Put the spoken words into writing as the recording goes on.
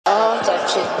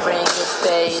Touch it, bring it,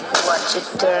 pay it. Watch it,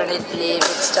 turn it, leave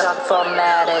it, stop,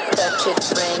 format it. Touch it,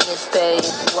 bring it, pay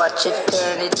it. Watch it,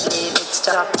 turn it, leave it,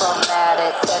 stop, format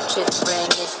it. Touch it,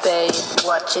 bring it, pay it.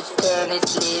 Watch it, turn it,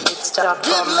 leave it, stop,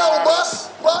 format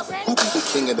it. Who be the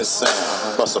king of the sound?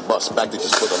 Bust a bus back, they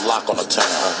just put a lock on the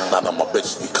town. Now that my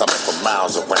bitches be coming from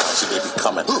miles around. See, they be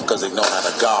coming, cause they know how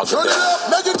to gouge it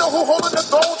down. Now you know who holding the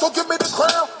throne, so give me the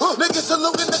crown. Niggas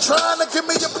saluting and trying to give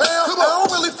me a pound. I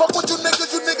don't really fuck with you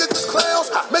niggas just clowns.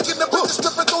 Making the bitches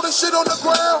strip and throw this shit on the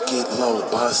ground. Get low,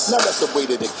 bus. Now that's the way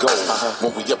that it goes.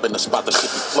 When we up in the spot, the shit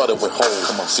be flooded with holes.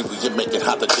 Come on, see, we get making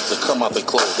hot, the chicks that come out they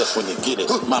clothes. That's when you get it.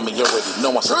 Mommy, you already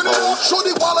know I Turn it up, suppose.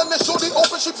 shorty wildin' and shorty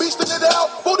open, she beastin' it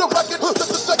out. For the record,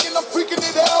 just a second, I'm freaking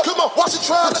it out. Come on, while she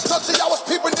trying to touch it, I was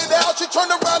peeping it out. She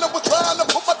turned around and was trying to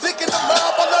put my dick in the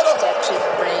mouth. I let her touch it,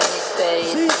 bring it, pay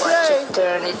it. Watch it,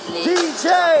 turn it, leave it, DJ,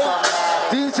 stop,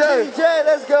 format it. DJ,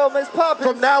 let's go, Miss Poppins.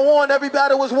 From now on, every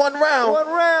battle was one round. One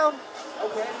round.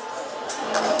 Okay.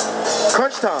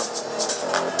 Crunch time.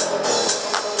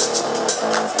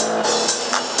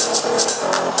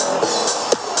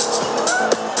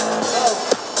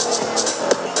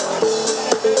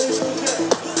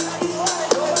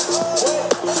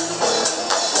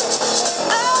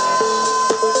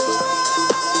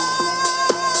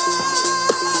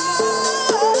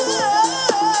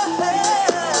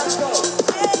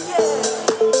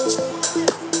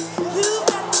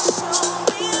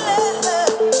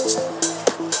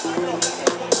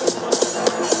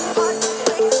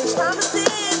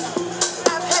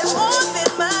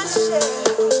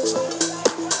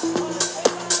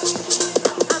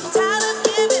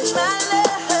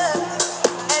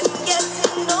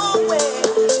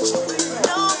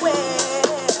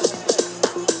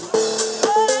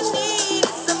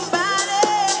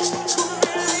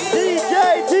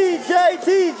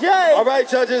 DJ. All right,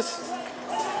 judges.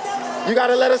 You got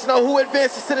to let us know who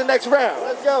advances to the next round.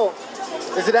 Let's go.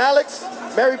 Is it Alex?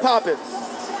 Mary Poppins?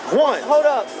 1. Hold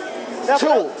up. Now 2.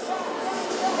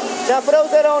 Now, for those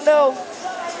that don't know,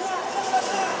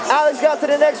 Alex got to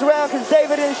the next round because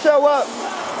David didn't show up.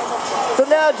 So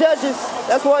now, judges,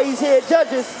 that's why he's here.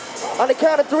 Judges, on the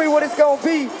count of 3, what it's going to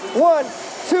be. 1,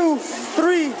 2,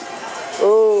 3.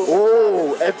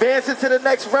 Ooh, advancing to the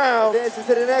next round. Advancing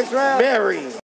to the next round. Mary.